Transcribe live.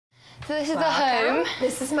So this is the home.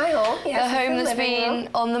 This is my home. Yes, the home that's been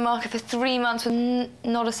on the market for 3 months with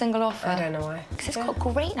not a single offer. I don't know why. Because it's got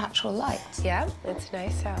great natural light. Yeah, it's a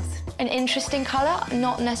nice house. An interesting colour,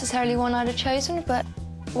 not necessarily one I'd have chosen, but...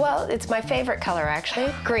 Well, it's my favourite colour,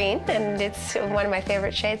 actually. Green, and it's one of my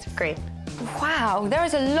favourite shades of green. Wow, there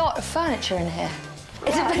is a lot of furniture in here.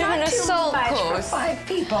 It's a bit of an assault course. For 5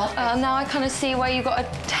 people. Now I kind of see why you've got a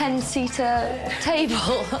 10-seater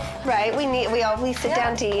table. Right, we sit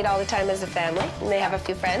down to eat all the time as a family, and they have a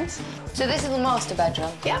few friends. So this is the master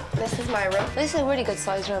bedroom? Yeah, this is my room. This is a really good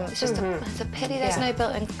sized room. It's just it's a pity there's no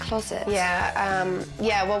built-in closet.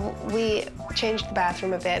 Yeah, well, we changed the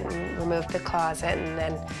bathroom a bit and removed the closet, and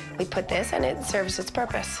then we put this, and it serves its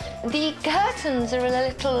purpose. The curtains are a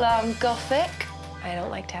little Gothic. I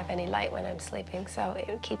don't like to have any light when I'm sleeping, so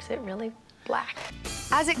it keeps it really black.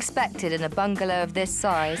 As expected in a bungalow of this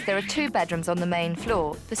size, there are 2 bedrooms on the main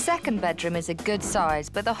floor. The second bedroom is a good size,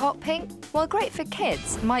 but the hot pink, while great for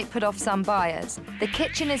kids, might put off some buyers. The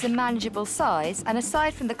kitchen is a manageable size, and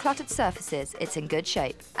aside from the cluttered surfaces, it's in good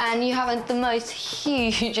shape. And you have the most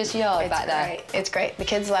hugest yard back there. It's great. The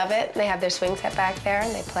kids love it. They have their swing set back there,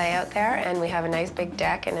 and they play out there, and we have a nice big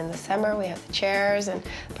deck, and in the summer we have the chairs and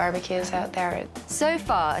barbecues out there. So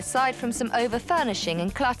far, aside from some over-furnishing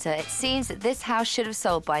and clutter, it seems that this house should have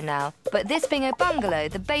sold by now. But this being a bungalow,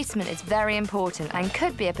 the basement is very important and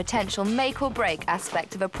could be a potential make-or-break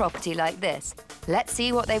aspect of a property like this. Let's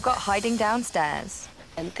see what they've got hiding downstairs.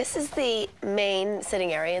 And this is the main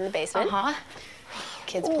sitting area in the basement.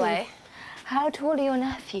 Kids play. How tall are your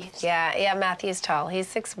nephews? Yeah, Matthew's tall.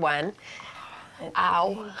 He's 6'1".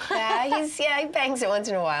 Ow. Yeah, he bangs it once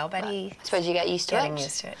in a while, but I suppose you get used to it. Getting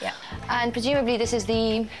used to it, yeah. And presumably this is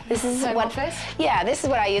home office? Yeah, this is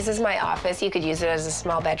what I use as my office. You could use it as a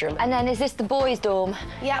small bedroom. And then is this the boys' dorm?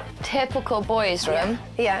 Yep. Typical boys' room.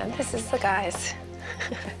 Yeah, this is the guys.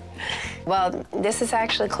 Well, this is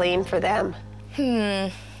actually clean for them.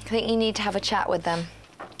 I think you need to have a chat with them.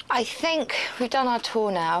 I think we've done our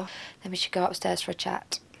tour now. Then we should go upstairs for a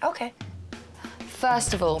chat. Okay.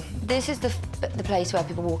 First of all, this is the place where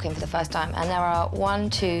people walk in for the first time, and there are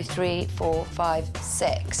 1, 2, 3, 4, 5,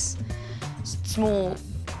 6 small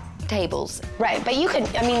tables. Right, but you can,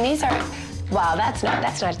 I mean, these are, wow, that's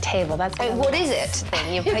not a table. That's what is it?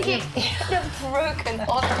 Thing. You put a broken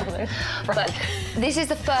ottoman. But this is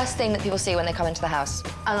the first thing that people see when they come into the house.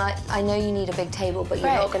 And I know you need a big table, but you're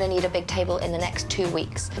not going to need a big table in the next 2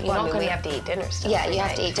 weeks. We have to eat dinner still. Yeah, you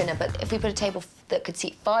have to eat dinner, but if we put a table that could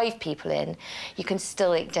seat 5 people in, you can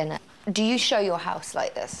still eat dinner. Do you show your house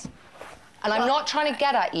like this? And I'm not trying to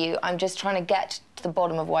get at you, I'm just trying to get to the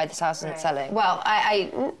bottom of why this house isn't selling. Well,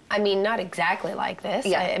 I mean, not exactly like this.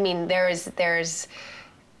 Yeah. I mean, there's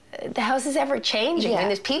the house is ever changing. Yeah. I mean,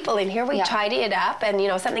 there's people in here, we tidy it up, and, you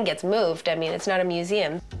know, something gets moved. I mean, it's not a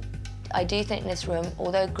museum. I do think in this room,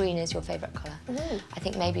 although green is your favourite colour, I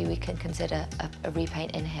think maybe we can consider a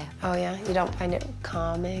repaint in here. Oh, yeah? You don't find it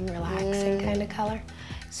calming, relaxing kind of colour?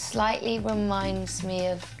 Slightly reminds me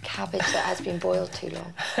of cabbage that has been boiled too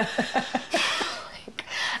long.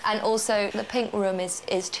 And also, the pink room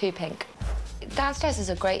is too pink. Downstairs is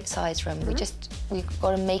a great size room. We've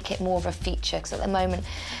got to make it more of a feature, because at the moment,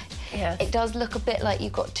 it does look a bit like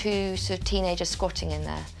you've got 2 sort of teenagers squatting in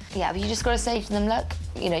there. Yeah, but you just got to say to them, look,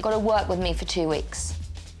 you know, you've got to work with me for 2 weeks.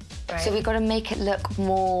 Right. So we've got to make it look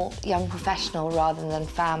more young professional rather than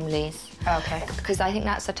families. Okay. Because I think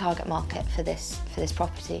that's the target market for this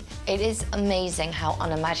property. It is amazing how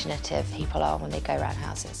unimaginative people are when they go around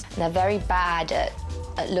houses. And they're very bad at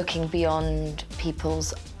looking beyond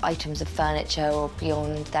people's items of furniture or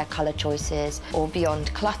beyond their colour choices or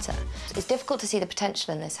beyond clutter. It's difficult to see the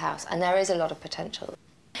potential in this house, and there is a lot of potential.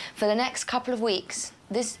 For the next couple of weeks,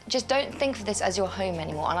 just don't think of this as your home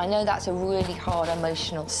anymore. And I know that's a really hard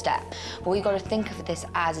emotional step, but we've got to think of this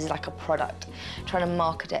as like a product, trying to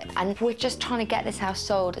market it. And we're just trying to get this house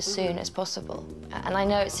sold as soon as possible. And I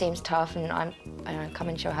know it seems tough, and I come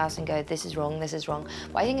into your house and go, this is wrong,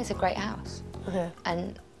 but I think it's a great house.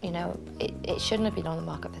 And, you know, it shouldn't have been on the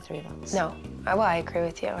market for 3 months. No. Well, I agree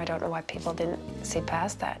with you. I don't know why people didn't see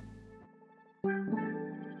past that.